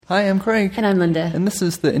Hi, I'm Craig. And I'm Linda. And this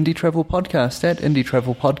is the Indie Travel Podcast at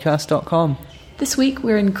indietravelpodcast.com. This week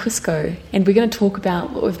we're in Cusco, and we're going to talk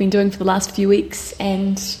about what we've been doing for the last few weeks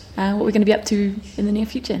and what we're going to be up to in the near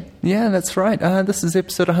future. Yeah, that's right. This is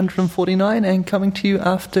episode 149 and coming to you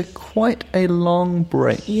after quite a long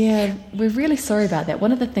break. Yeah, we're really sorry about that.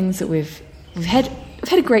 One of the things that we've had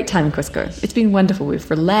a great time in Cusco. It's been wonderful.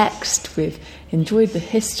 We've relaxed, we've enjoyed the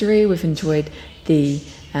history, we've enjoyed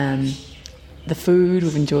the food,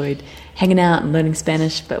 we've enjoyed hanging out and learning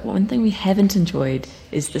Spanish, but one thing we haven't enjoyed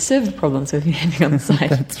is the server problems we've been having on the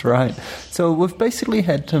site. That's right. So we've basically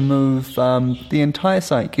had to move the entire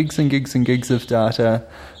site, gigs and gigs and gigs of data,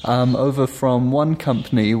 over from one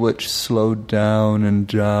company which slowed down and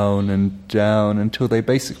down and down until they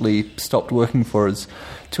basically stopped working for us,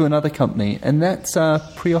 to another company, and that's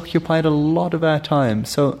preoccupied a lot of our time.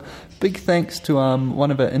 So big thanks to one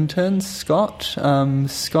of our interns, Scott.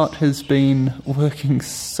 Scott has been working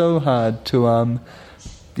so hard to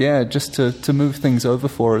just to move things over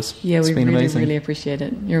for us. Yeah, it's we been really, amazing. really appreciate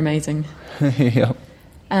it. You're amazing.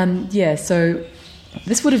 Yeah. So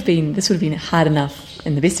this would have been hard enough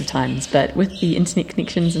in the best of times, but with the internet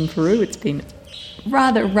connections in Peru, it's been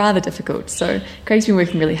rather difficult. So Craig's been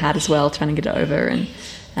working really hard as well, trying to get it over,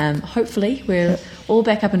 and hopefully we're all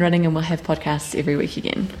back up and running, and we'll have podcasts every week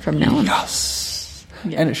again from now on. Yes.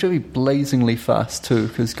 Yeah. And it should be blazingly fast too,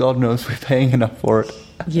 because God knows we're paying enough for it.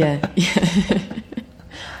 Yeah.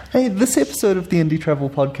 Hey, this episode of the Indie Travel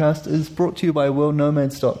Podcast is brought to you by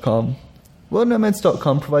worldnomads.com.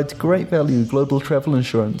 Worldnomads.com provides great value global travel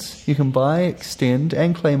insurance. You can buy, extend,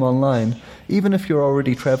 and claim online, even if you're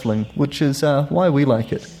already traveling, which is why we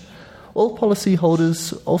like it. All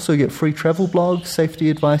policyholders also get free travel blogs, safety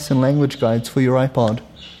advice, and language guides for your iPod.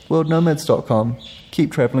 Worldnomads.com.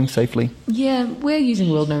 Keep traveling safely. Yeah, we're using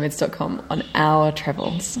worldnomads.com on our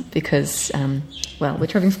travels because, we're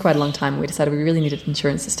traveling for quite a long time, and we decided we really needed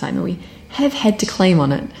insurance this time, and we have had to claim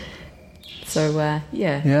on it. So,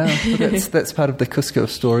 yeah. Yeah, that's part of the Cusco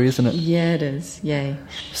story, isn't it? Yeah, it is. Yay.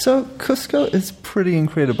 So, Cusco is pretty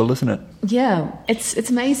incredible, isn't it? Yeah, it's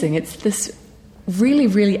amazing. It's this really,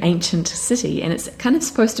 really ancient city, and it's kind of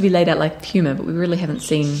supposed to be laid out like Puma, but we really haven't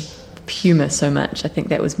seen Puma so much. I think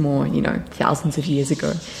that was more, thousands of years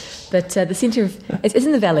ago. But the centre of it's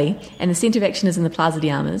in the valley, and the centre of action is in the Plaza de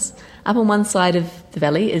Armas. Up on one side of the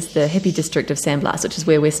valley is the hippie district of San Blas, which is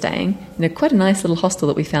where we're staying. Quite a nice little hostel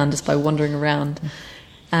that we found just by wandering around.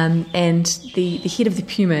 And the head of the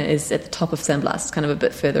Puma is at the top of San Blas, kind of a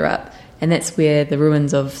bit further up, and that's where the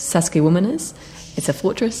ruins of Sacsayhuaman is. It's a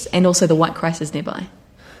fortress, and also the White Christ is nearby.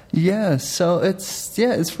 Yeah, so it's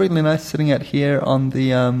really nice sitting out here on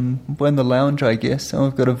the we're in the lounge, I guess, and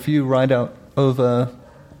we've got a view right out over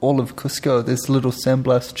all of Cusco. There's a little San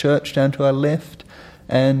Blas church down to our left,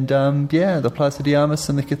 and the Plaza de Armas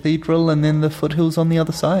and the cathedral, and then the foothills on the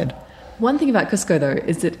other side. One thing about Cusco, though,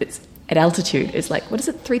 is that it's at altitude. It's like,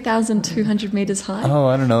 3,200 meters high? Oh,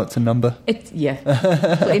 I don't know. It's a number.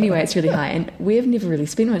 Well, anyway, it's really high. And we've never really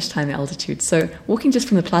spent much time at altitude. So walking just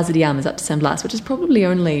from the Plaza de Armas up to San Blas, which is probably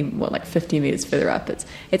only, 50 meters further up,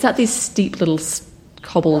 it's up these steep little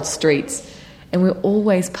cobbled streets. And we're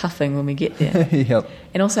always puffing when we get there. Yep.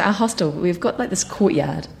 And also our hostel, we've got this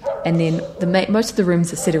courtyard. And then most of the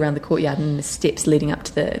rooms are set around the courtyard, and the steps leading up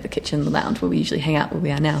to the kitchen, the lounge, where we usually hang out, where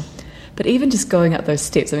we are now. But even just going up those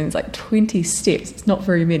steps, it's like 20 steps. It's not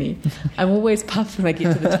very many. I'm always puffed when I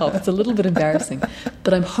get to the top. It's a little bit embarrassing.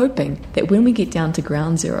 But I'm hoping that when we get down to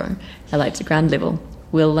ground zero, to ground level,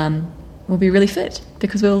 we'll be really fit,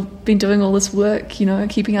 because we've been doing all this work,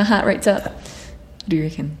 keeping our heart rates up. What do you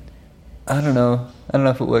reckon? I don't know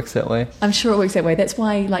if it works that way. I'm sure it works that way. That's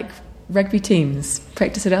why, rugby teams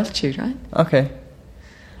practice at altitude, right? Okay.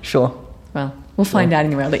 Sure. Well, we'll find out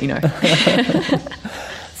anyway. I'll let you know.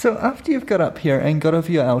 So after you've got up here and got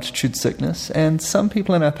over your altitude sickness, and some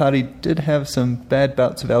people in our party did have some bad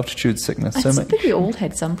bouts of altitude sickness. I think we all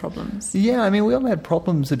had some problems. Yeah, we all had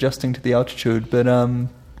problems adjusting to the altitude, but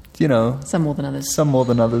some more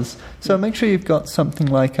than others. So make sure you've got something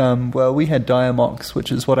like, we had Diamox,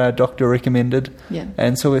 which is what our doctor recommended. Yeah.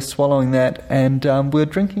 And so we're swallowing that, and we're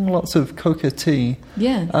drinking lots of coca tea.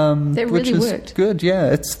 Yeah, that really which is worked. Good,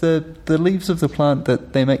 yeah. It's the leaves of the plant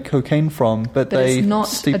that they make cocaine from, but they it's not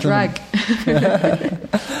steep a drug.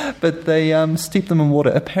 But they steep them in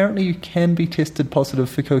water. Apparently you can be tested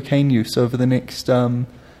positive for cocaine use over the next kind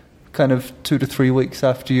of 2 to 3 weeks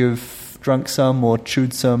after you've drunk some or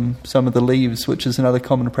chewed some of the leaves, which is another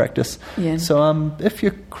common practice. Yeah. So if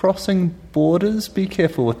you're crossing borders, be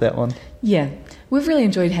careful with that one. Yeah. We've really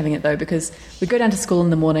enjoyed having it, though, because we go down to school in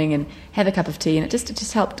the morning and have a cup of tea, and it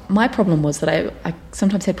just helped. My problem was that I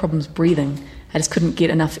sometimes had problems breathing I just couldn't get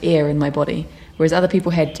enough air in my body. Whereas other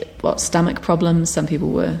people had stomach problems. Some people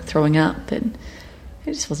were throwing up, and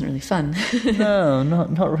it just wasn't really fun. No,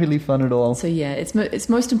 not really fun at all. So yeah, it's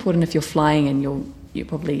most important if you're flying and you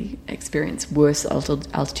probably experience worse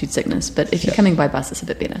altitude sickness. But if you're coming by bus, it's a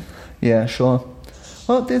bit better. Yeah, sure.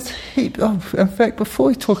 Well, there's heat. Oh, in fact, before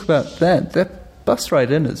we talk about that bus ride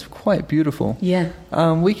in is quite beautiful. Yeah.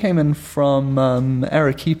 We came in from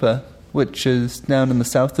Arequipa, which is down in the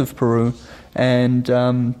south of Peru, and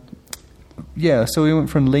so we went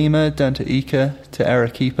from Lima down to Ica to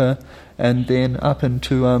Arequipa, and then up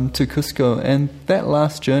into to Cusco, and that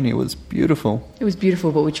last journey was beautiful. It was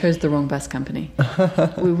beautiful, but we chose the wrong bus company.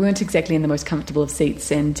 We weren't exactly in the most comfortable of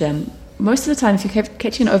seats, and most of the time, if you're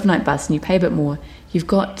catching an overnight bus and you pay a bit more, you've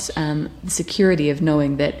got the security of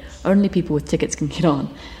knowing that only people with tickets can get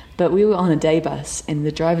on. But we were on a day bus, and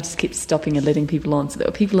the driver just kept stopping and letting people on. So there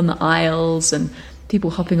were people in the aisles and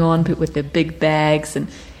people hopping on with their big bags, and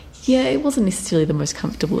yeah, it wasn't necessarily the most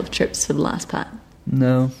comfortable of trips for the last part.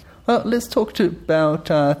 No. Well, let's talk about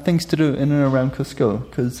things to do in and around Cusco,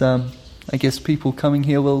 because I guess people coming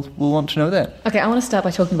here will want to know that. Okay, I want to start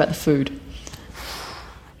by talking about the food.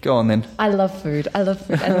 Go on then. I love food. And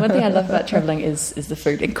one thing I love about travelling is the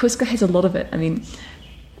food. And Cusco has a lot of it. I mean,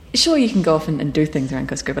 sure, you can go off and do things around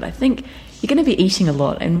Cusco, but I think you're going to be eating a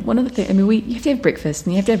lot. And one of the things, I mean, you have to have breakfast,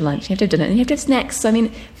 and you have to have lunch, and you have to have dinner, and you have to have snacks. So, I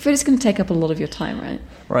mean, food is going to take up a lot of your time, right?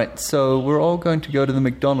 Right. So we're all going to go to the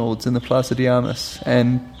McDonald's in the Plaza de Armas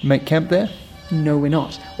and make camp there? No, we're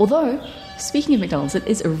not. Although, speaking of McDonald's, it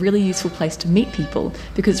is a really useful place to meet people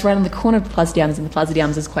because it's right on the corner of the Plaza de Armas, and the Plaza de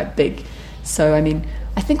Armas is quite big. So, I mean,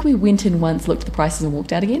 I think we went in once, looked at the prices, and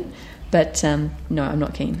walked out again. But no, I'm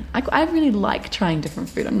not keen. I really like trying different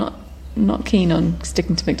food. I'm not keen on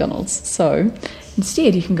sticking to McDonald's. So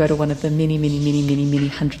instead, you can go to one of the many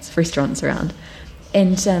hundreds of restaurants around.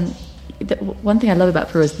 And one thing I love about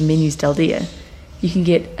Peru is the menus del dia. You can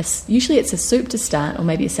get usually it's a soup to start, or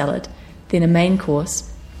maybe a salad, then a main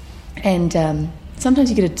course, and sometimes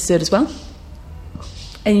you get a dessert as well.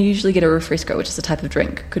 And you usually get a refresco, which is a type of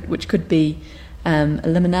drink, which could be a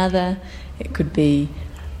limonada. It could be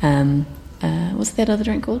what's that other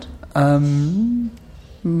drink called?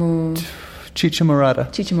 Chicha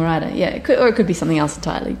morada. Chicha morada, yeah. It could be something else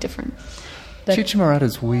entirely different. But, Chicha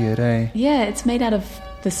morada's weird, eh? Yeah, it's made out of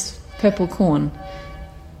this purple corn.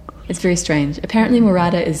 It's very strange. Apparently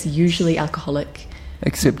morada is usually alcoholic.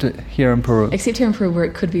 Except here in Peru. Except here in Peru, where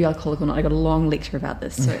it could be alcoholic or not. I got a long lecture about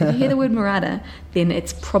this. So if you hear the word morada, then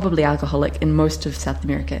it's probably alcoholic in most of South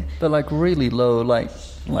America. But like really low, like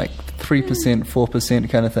 3%, 4%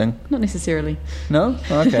 kind of thing. Not necessarily. No?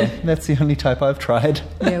 Okay. That's the only type I've tried.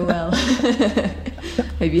 Yeah, well.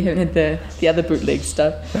 Maybe you haven't had the other bootleg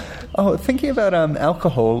stuff. Oh, thinking about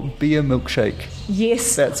alcohol, beer milkshake.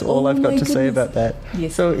 Yes. That's all I've got to say about that.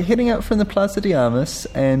 Yes. So heading out from the Plaza de Armas,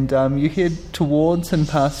 and you head towards and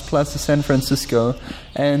past Plaza San Francisco,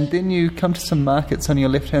 and then you come to some markets on your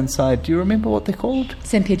left-hand side. Do you remember what they're called?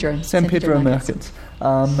 San Pedro. San Pedro markets.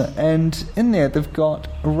 And in there they've got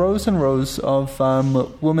rows and rows of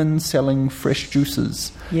women selling fresh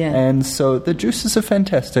juices. Yeah. And so the juices are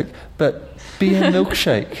fantastic, but beer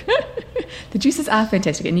milkshake. The juices are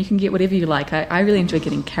fantastic, and you can get whatever you like. I really enjoy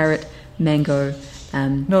getting carrot, mango,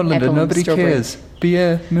 no, Linda, apple, nobody and strawberry. cares.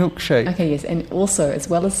 Beer milkshake. Okay, yes, and also, as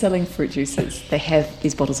well as selling fruit juices, they have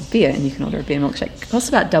these bottles of beer, and you can order a beer milkshake. It costs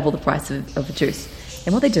about double the price of a juice.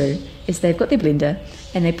 And what they do is they've got their blender,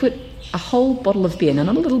 and they put a whole bottle of beer, now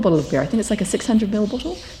not a little bottle of beer, I think it's like a 600ml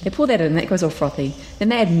bottle. They pour that in, and that goes all frothy. Then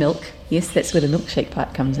they add milk. Yes, that's where the milkshake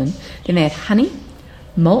part comes in. Then they add honey,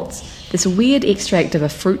 malt, this weird extract of a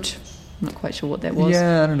fruit. I'm not quite sure what that was.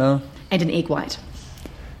 Yeah, I don't know. And an egg white.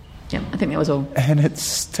 Yeah, I think that was all. And it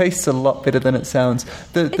tastes a lot better than it sounds.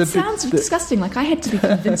 It sounds disgusting. Like, I had to be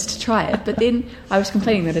convinced to try it, but then I was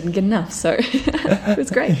complaining that I didn't get enough, so it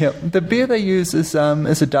was great. Yeah, the beer they use is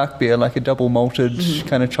a dark beer, like a double malted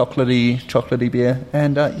kind of chocolatey beer,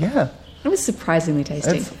 and yeah. It was surprisingly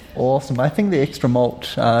tasty. It's awesome. I think the extra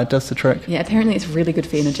malt does the trick. Yeah, apparently it's really good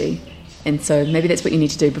for energy. And so maybe that's what you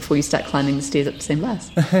need to do before you start climbing the stairs up to San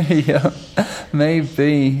Blas. Yeah,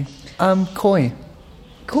 maybe. Koi.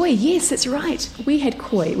 Koi, yes, that's right. We had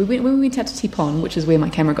koi. When we went out to Tipon, which is where my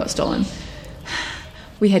camera got stolen,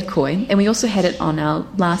 we had koi. And we also had it on our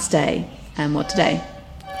last day, today.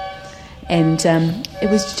 And it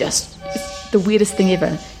was just the weirdest thing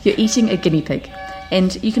ever. You're eating a guinea pig.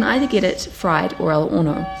 And you can either get it fried or al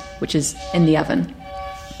horno, which is in the oven.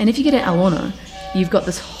 And if you get it al horno, you've got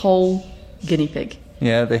this whole guinea pig.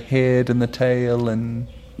 Yeah, the head and the tail and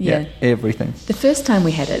everything. The first time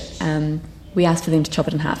we had it, we asked for them to chop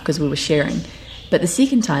it in half because we were sharing. But the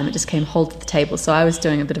second time, it just came whole to the table. So I was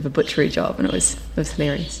doing a bit of a butchery job, and it was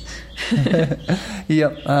hilarious.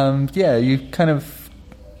 Yeah, you kind of,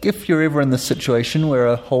 if you're ever in this situation where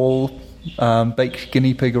a whole baked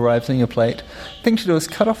guinea pig arrives on your plate, the thing to do is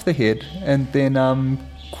cut off the head and then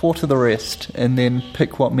quarter the rest, and then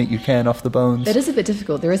pick what meat you can off the bones. It is a bit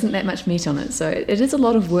difficult. There isn't that much meat on it, so it is a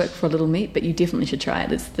lot of work for a little meat, but you definitely should try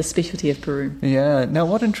it. It's the specialty of Peru. Yeah. Now,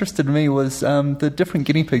 what interested me was the different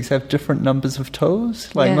guinea pigs have different numbers of toes.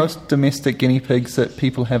 Like most domestic guinea pigs that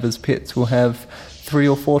people have as pets will have 3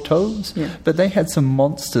 or 4 toes, but they had some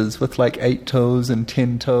monsters with like 8 toes and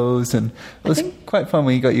 10 toes, and it was quite fun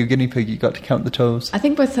when you got your guinea pig, you got to count the toes. I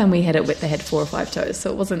think by the time we had it, they had 4 or 5 toes, so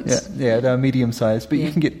it wasn't... Yeah, they were medium sized, but you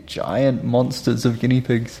can get giant monsters of guinea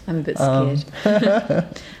pigs. I'm a bit scared.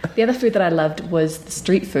 The other food that I loved was the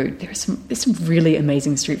street food. There's some really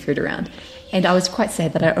amazing street food around, and I was quite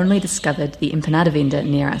sad that I only discovered the empanada vendor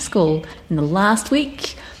near our school in the last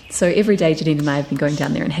week. So every day, Janine and I have been going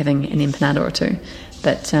down there and having an empanada or two.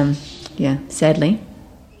 But, sadly,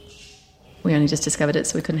 we only just discovered it,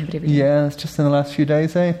 so we couldn't have it every day. Yeah, it's just in the last few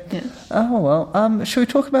days, eh? Yeah. Oh, well, shall we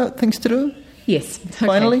talk about things to do? Yes.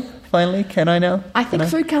 Okay. Finally, can I now? I think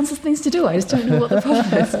food counts as things to do. I just don't know what the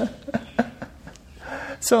problem is.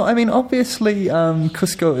 So, I mean, obviously,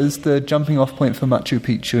 Cusco is the jumping off point for Machu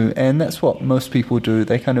Picchu, and that's what most people do.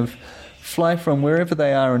 They kind of fly from wherever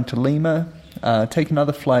they are into Lima, take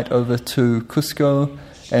another flight over to Cusco,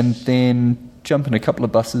 and then jump in a couple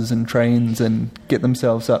of buses and trains and get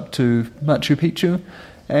themselves up to Machu Picchu,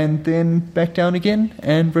 and then back down again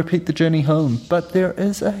and repeat the journey home. But there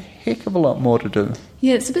is a heck of a lot more to do.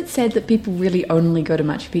 Yeah, it's a bit sad that people really only go to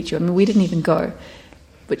Machu Picchu. I mean, we didn't even go,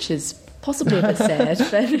 which is possibly a bit sad.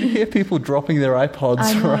 But you hear people dropping their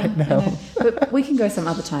iPods right now. But we can go some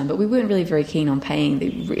other time. But we weren't really very keen on paying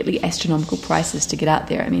the really astronomical prices to get out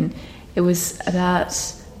there. I mean, it was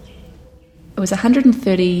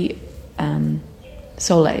 130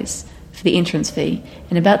 soles for the entrance fee,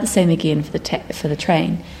 and about the same again for the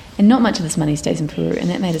train. And not much of this money stays in Peru, and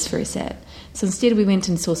that made us very sad. So instead, we went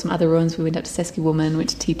and saw some other ruins. We went up to Saskatchewan, went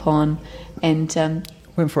to Tipon, and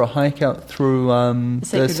went for a hike out through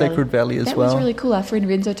the Sacred Valley as well. That was really cool. Our friend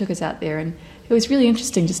Renzo took us out there, and it was really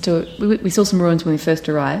interesting. We saw some ruins when we first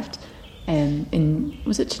arrived,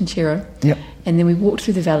 was it Chinchero? Yep. And then we walked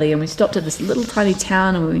through the valley, and we stopped at this little tiny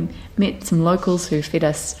town, and we met some locals who fed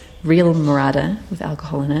us real morada with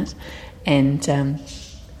alcohol in it, and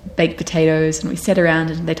baked potatoes, and we sat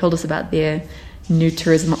around and they told us about their new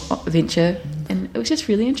tourism venture, and it was just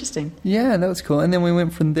really interesting. Yeah, that was cool. And then we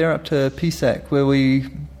went from there up to Pisac, where we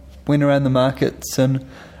went around the markets, and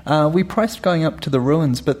we priced going up to the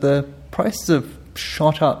ruins, but the prices have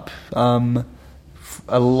shot up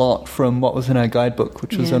a lot from what was in our guidebook,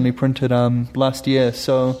 which was only printed last year.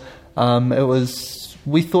 So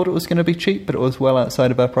we thought it was going to be cheap, but it was well outside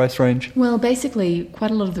of our price range. Well, basically, quite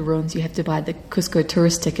a lot of the ruins you have to buy the Cusco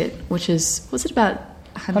tourist ticket, which was it about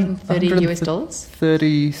 $130 US?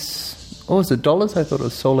 30. Oh, was it dollars? I thought it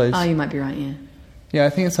was soles. Oh, you might be right, yeah. Yeah, I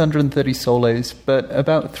think it's 130 soles, but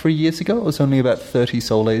about 3 years ago it was only about 30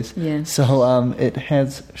 soles. Yeah. So it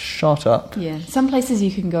has shot up. Yeah. Some places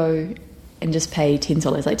you can go and just pay 10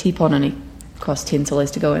 soles, like Tipon only cost 10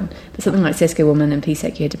 soles to go in. But something like Saskatchewan and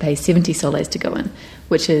Pisac, you had to pay 70 soles to go in,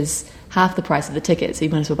 which is half the price of the ticket, so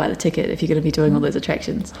you might as well buy the ticket if you're going to be doing all those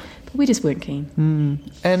attractions. But we just weren't keen.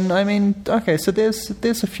 And I mean, okay, so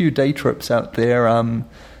there's a few day trips out there.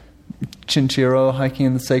 Chinchero, hiking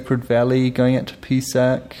in the Sacred Valley, going out to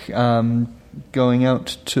Pisac, going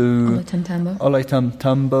out to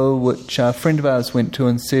Ollantaytambo, which a friend of ours went to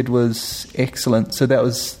and said was excellent. So that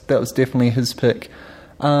was definitely his pick.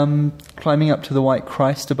 Climbing up to the White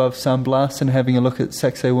Christ above San Blas and having a look at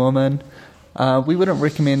Sacsayhuaman. We wouldn't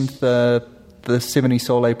recommend the 70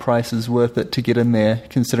 Sole price is worth it to get in there,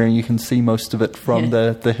 considering you can see most of it from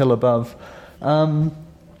the hill above.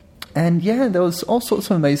 And yeah, there was all sorts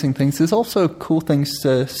of amazing things. There's also cool things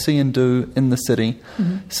to see and do in the city.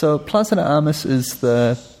 Mm-hmm. So Plaza de Armas is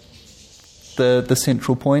the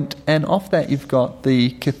central point, and off that you've got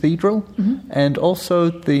the cathedral, and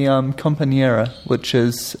also the Compañera, which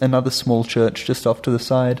is another small church just off to the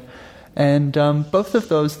side. And both of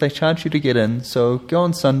those, they charge you to get in, so go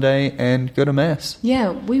on Sunday and go to Mass.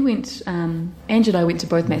 Yeah, we went, Ange and I went to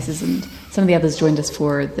both Masses, and some of the others joined us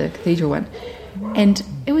for the cathedral one. And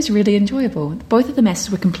it was really enjoyable. Both of the Masses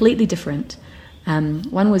were completely different.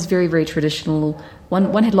 One was very, very traditional,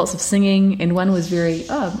 one had lots of singing, and one was very...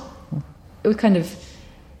 it was kind of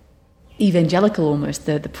evangelical almost.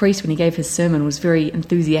 The priest, when he gave his sermon, was very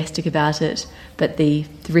enthusiastic about it, but the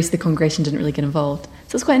rest of the congregation didn't really get involved.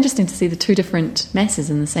 So it's quite interesting to see the two different masses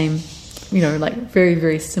in the same like very,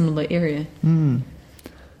 very similar area.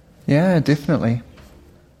 Yeah, definitely.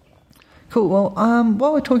 Cool. Well,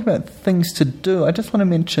 while we're talking about things to do, I just want to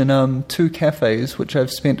mention 2 cafes which I've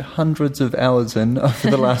spent hundreds of hours in over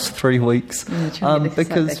the last 3 weeks,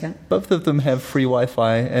 because both of them have free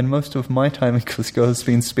Wi-Fi, and most of my time in Cusco has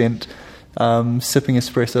been spent sipping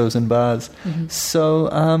espressos in bars. So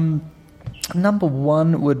number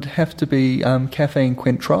 1 would have to be Cafe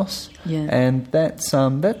Encuentros, and that's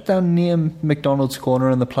down near McDonald's Corner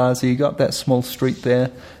in the plaza. You got that small street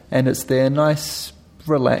there, and it's there, nice,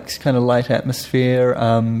 relaxed, kind of light atmosphere,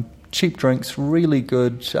 cheap drinks, really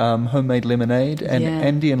good homemade lemonade, and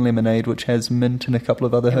Andean lemonade, which has mint and a couple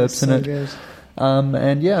of other herbs in it. Good.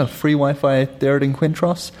 And free Wi-Fi there at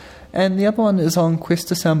Encuentros. And the other one is on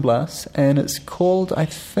Cuesta San Blas, and it's called, I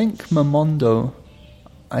think, Mamondo.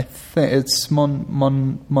 I think it's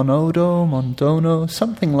Mondono,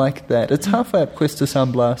 something like that. It's halfway up Cuesta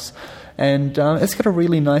San Blas. And it's got a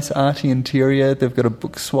really nice arty interior. They've got a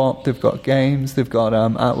book swap, they've got games, they've got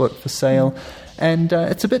artwork for sale. And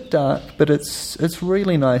it's a bit dark, but it's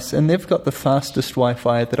really nice. And they've got the fastest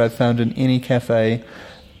Wi-Fi that I've found in any cafe.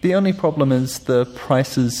 The only problem is the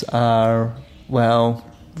prices are, well...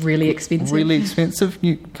 really expensive.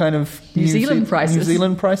 New Zealand prices. New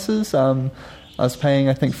Zealand prices. I was paying,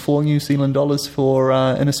 I think, $4 New Zealand for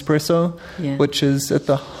an espresso, which is at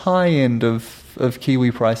the high end of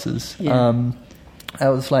Kiwi prices. I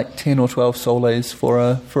was like 10 or 12 soles for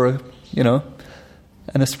a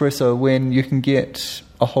an espresso, when you can get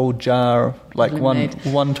a whole jar, like lemonade.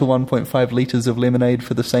 1 to 1.5 litres of lemonade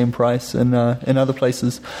for the same price in other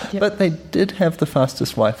places. But they did have the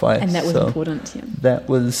fastest Wi-Fi, and that was important. That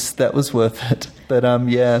was worth it. But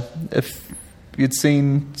if you'd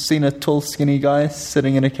seen a tall, skinny guy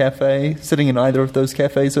sitting in either of those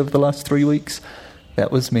cafes over the last 3 weeks,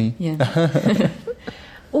 that was me.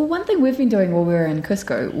 Well, one thing we've been doing while we were in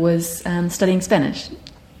Cusco was studying Spanish.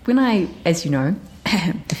 When as you know,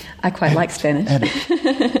 I quite like Spanish.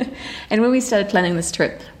 And when we started planning this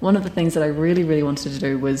trip, one of the things that I really, really wanted to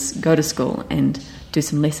do was go to school and do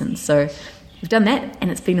some lessons. So we've done that, and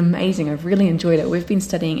it's been amazing. I've really enjoyed it. We've been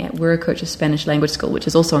studying at Wiracocha Spanish Language School, which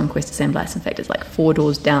is also on Cuesta San Blas. In fact, it's like 4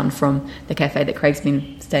 doors down from the cafe that Craig's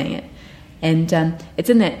been staying at. And it's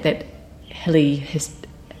in that hilly,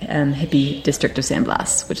 hippie district of San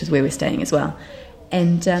Blas, which is where we're staying as well.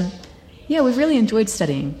 And we've really enjoyed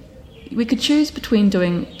studying. We could choose between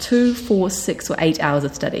doing 2, 4, 6 or 8 hours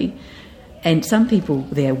of study, and some people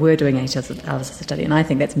there were doing 8 hours of study, and I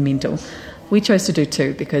think that's mental. We chose to do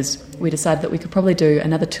 2 because we decided that we could probably do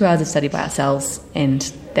another 2 hours of study by ourselves, and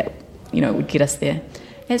that would get us there.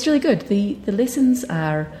 And it's really good. The lessons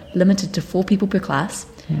are limited to 4 people per class.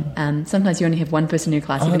 Sometimes you only have one person in your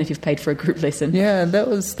class, even if you've paid for a group lesson. Yeah, that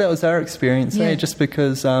was our experience. Just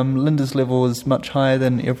because Linda's level was much higher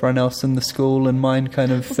than everyone else in the school, and mine kind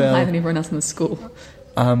of fell higher than everyone else in the school.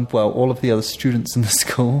 All of the other students in the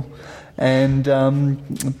school, and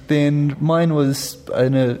then mine was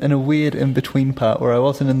in a weird in between part where I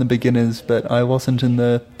wasn't in the beginners, but I wasn't in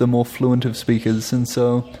the more fluent of speakers, and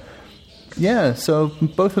so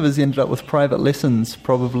both of us ended up with private lessons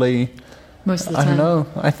probably. Most of the time. I don't know.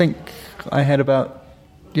 I think I had about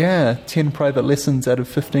 10 private lessons out of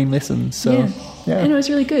 15 lessons. So and it was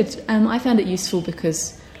really good. I found it useful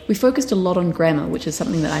because we focused a lot on grammar, which is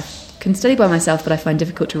something that I can study by myself, but I find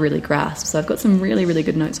difficult to really grasp. So I've got some really, really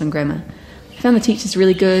good notes on grammar. I found the teachers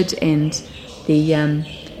really good, and the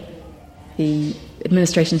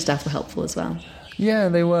administration staff were helpful as well. Yeah,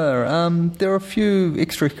 they were. There were a few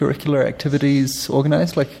extracurricular activities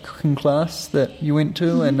organised, like a cooking class that you went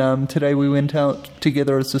to, and today we went out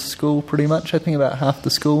together as a school pretty much. I think about half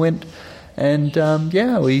the school went. And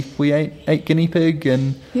we ate guinea pig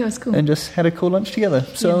and it was cool. And just had a cool lunch together.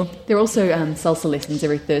 So there were also salsa lessons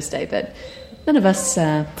every Thursday, but none of us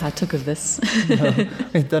partook of this. No,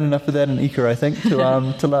 we've done enough of that in Ica, I think,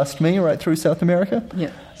 to last me right through South America.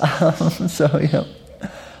 Yeah.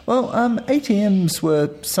 Well, ATMs were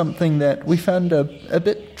something that we found a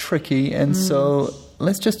bit tricky, and so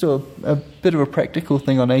let's just do a bit of a practical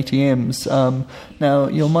thing on ATMs. Now,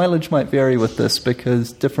 your mileage might vary with this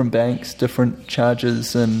because different banks, different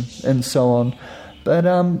charges, and so on. But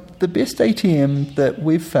the best ATM that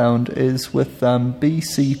we've found is with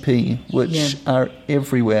BCP, which are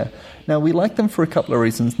everywhere. Now, we like them for a couple of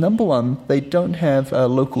reasons. Number one, they don't have a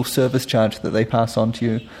local service charge that they pass on to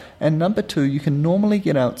you. And number two, you can normally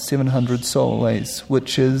get out 700 soles,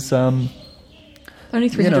 which is... only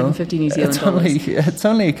 350 New Zealand dollars. It's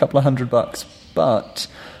only a couple of $100, but...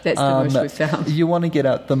 That's the most we've found. You want to get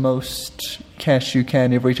out the most cash you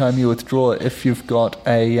can every time you withdraw if you've got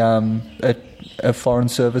a a foreign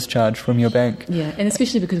service charge from your bank. Yeah, and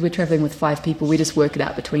especially because we're travelling with 5 people, we just work it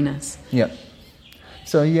out between us. Yeah.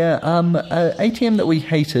 So yeah, ATM that we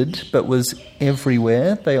hated but was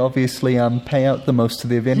everywhere, they obviously pay out the most to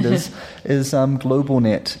their vendors, is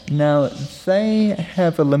GlobalNet. Now, they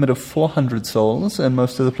have a limit of 400 sols in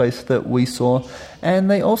most of the places that we saw,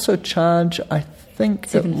 and they also charge, I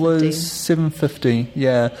think it was $7.50,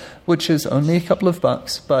 yeah, which is only a couple of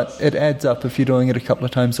bucks, but it adds up if you're doing it a couple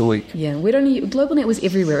of times a week. Yeah, GlobalNet was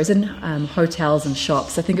everywhere. It was in hotels and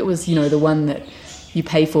shops. I think it was, the one that you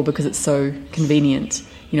pay for because it's so convenient.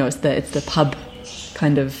 It's the pub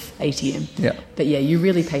kind of ATM. Yeah. But yeah, you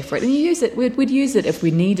really pay for it. And you use it. We'd use it if we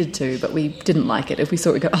needed to, but we didn't like it. If we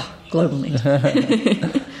saw it, we'd go, oh,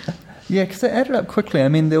 GlobalNet. Yeah, because it added up quickly. I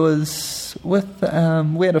mean, we had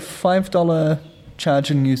a $5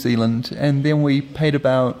 charge in New Zealand, and then we paid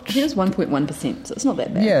about... I think it was 1.1%, so it's not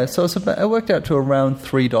that bad. Yeah, so it worked out to around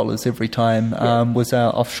 $3 every time was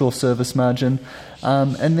our offshore service margin.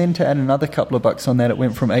 And then to add another couple of bucks on that, it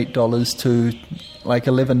went from $8 to like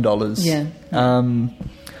 $11. Yeah.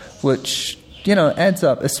 Which, adds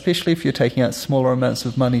up, especially if you're taking out smaller amounts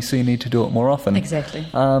of money, so you need to do it more often. Exactly.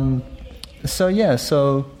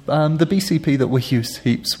 The BCP that we used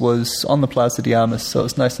heaps was on the Plaza de Armas, so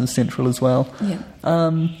it's nice and central as well. Yeah.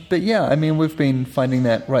 But yeah, I mean, we've been finding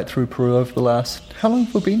that right through Peru over the last... How long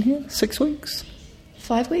have we been here? 6 weeks?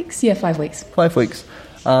 5 weeks? Yeah, 5 weeks. 5 weeks.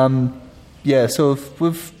 So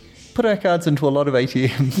we've put our cards into a lot of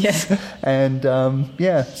ATMs. Yeah. And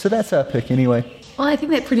so that's our pick anyway. Well, I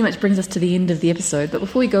think that pretty much brings us to the end of the episode. But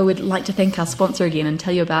before we go, we'd like to thank our sponsor again and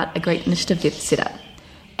tell you about a great initiative they've set up.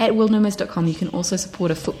 At worldnomads.com, you can also support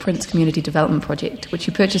a Footprints community development project, which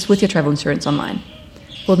you purchase with your travel insurance online.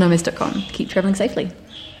 Worldnomads.com. Keep travelling safely.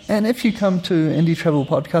 And if you come to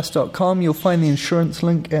indietravelpodcast.com, you'll find the insurance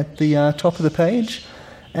link at the top of the page.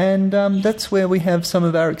 And that's where we have some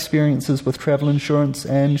of our experiences with travel insurance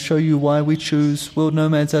and show you why we choose World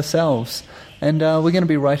Nomads ourselves. And we're going to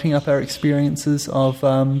be writing up our experiences of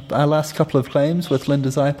our last couple of claims with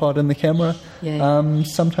Linda's iPod and the camera. Yeah.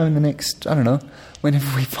 Sometime in the next, I don't know,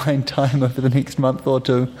 whenever we find time over the next month or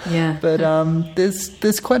two. Yeah. But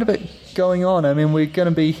there's quite a bit going on. I mean, we're going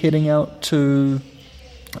to be heading out to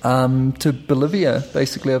Bolivia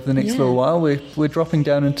basically over the next little while. We're dropping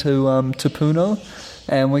down into Puno,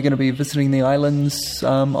 and we're going to be visiting the islands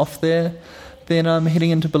off there. Then I'm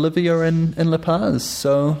heading into Bolivia in La Paz.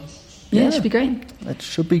 So yeah, it should be great. It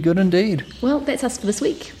should be good indeed. Well, that's us for this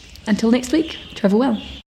week. Until next week, travel well.